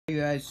Hey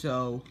guys,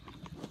 so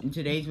in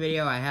today's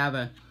video I have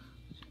an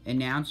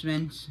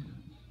announcement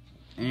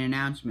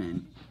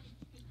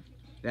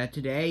that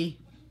today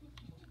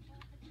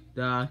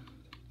I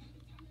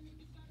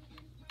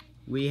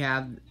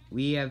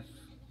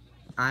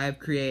have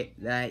created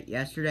that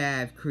yesterday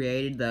I've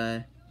created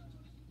the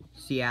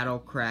Seattle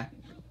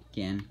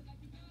Kraken,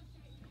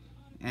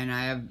 and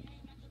I have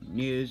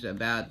news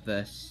about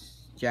the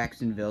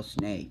Jacksonville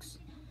Snakes.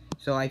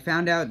 So I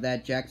found out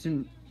that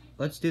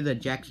let's do the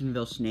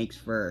Jacksonville Snakes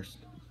first.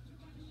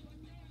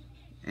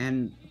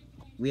 And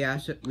we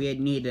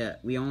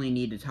only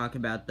need to talk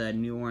about the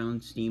New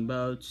Orleans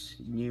Steamboats,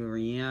 new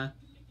arena,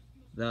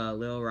 the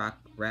Little Rock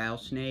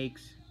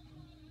Rattlesnakes,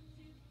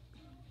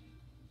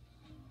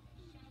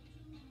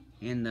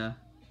 and the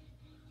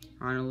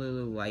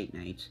Honolulu White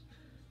Knights.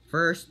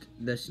 First,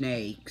 the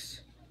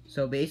Snakes.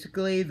 So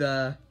basically,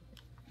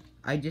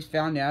 I just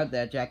found out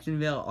that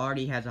Jacksonville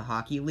already has a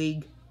hockey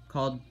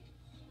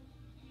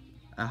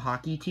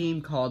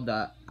team called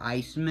the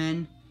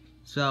Icemen.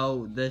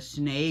 So the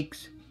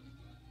Snakes,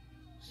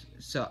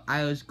 so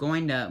I was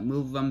going to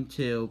move them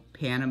to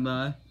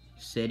Panama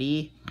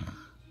City,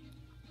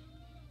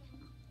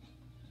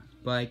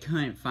 but I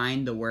couldn't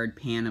find the word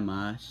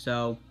Panama,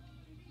 so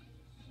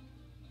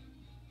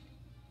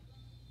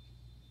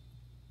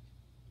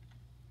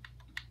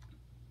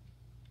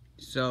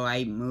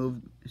I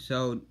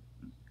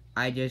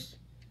just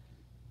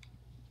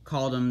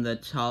called them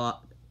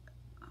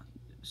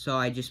so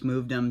I just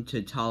moved them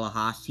to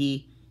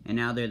Tallahassee, and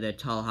now they're the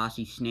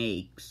Tallahassee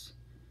Snakes.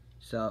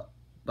 So,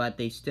 but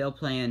they're still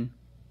in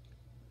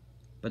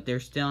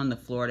the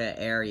Florida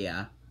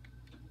area.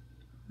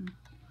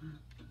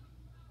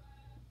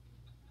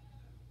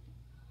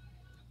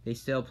 They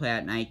still play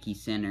at Nike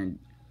Center.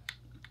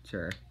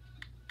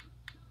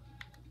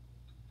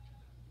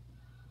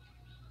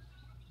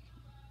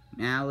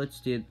 Now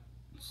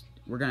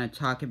we're gonna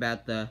talk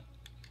about the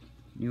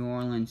New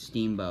Orleans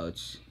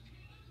Steamboats.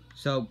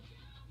 So,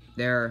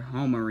 they're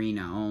home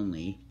arena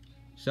only.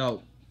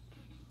 So,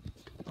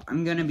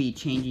 I'm gonna be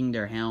changing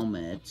their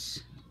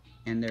helmets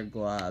and their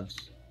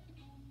gloves.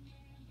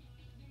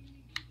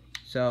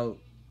 So,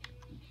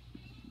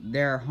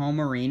 their home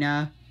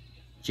arena,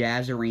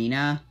 Jazz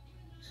Arena.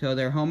 So,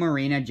 their home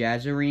arena,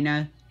 Jazz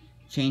Arena,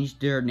 changed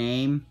their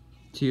name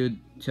to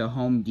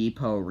Home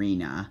Depot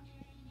Arena.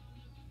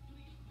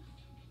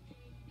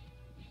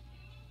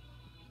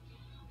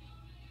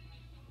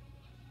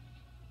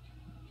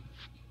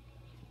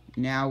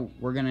 Now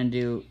we're gonna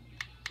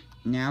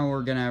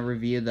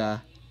review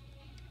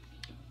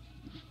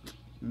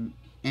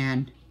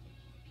and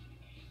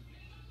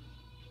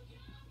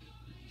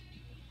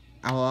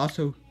I'll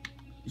also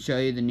show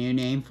you the new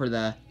name for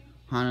the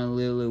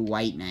Honolulu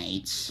White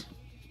Knights.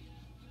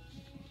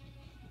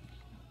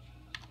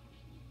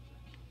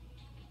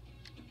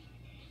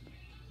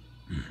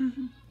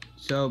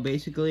 So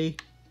basically,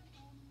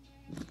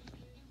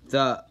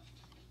 the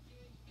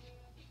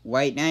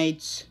White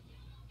Knights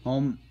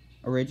home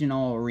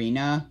original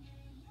arena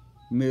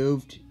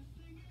moved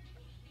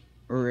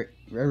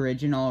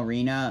original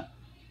arena,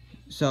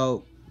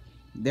 so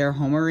their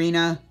home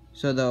arena,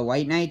 so the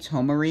White Knights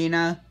home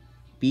arena,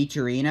 Beach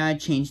Arena,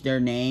 changed their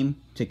name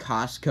to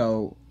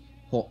Costco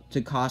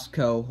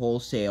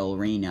Wholesale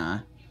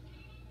Arena.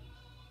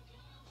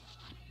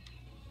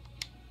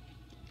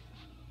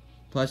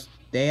 Plus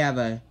they have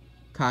a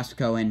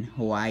Costco in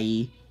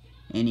Hawaii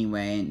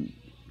anyway, and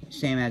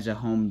same as a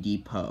Home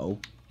Depot.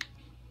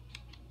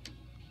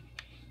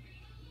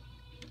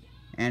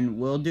 And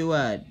we'll do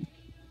a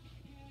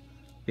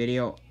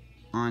video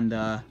on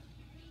the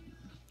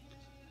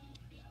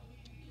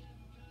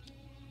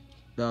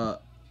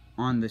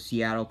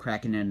Seattle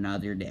Kraken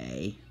another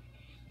day.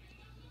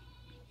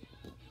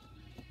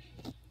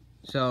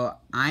 So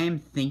I am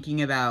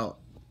thinking about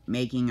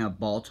making a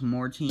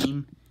Baltimore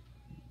team,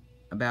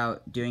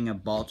 doing a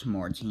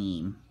Baltimore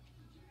team.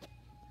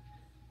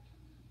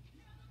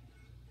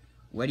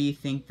 What do you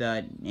think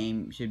the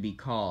name should be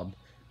called?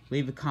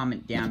 Leave a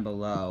comment down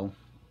below.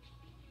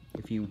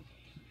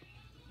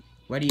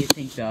 What do you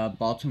think the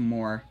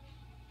Baltimore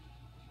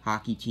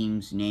hockey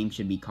team's name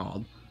should be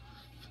called?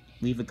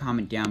 Leave a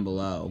comment down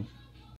below.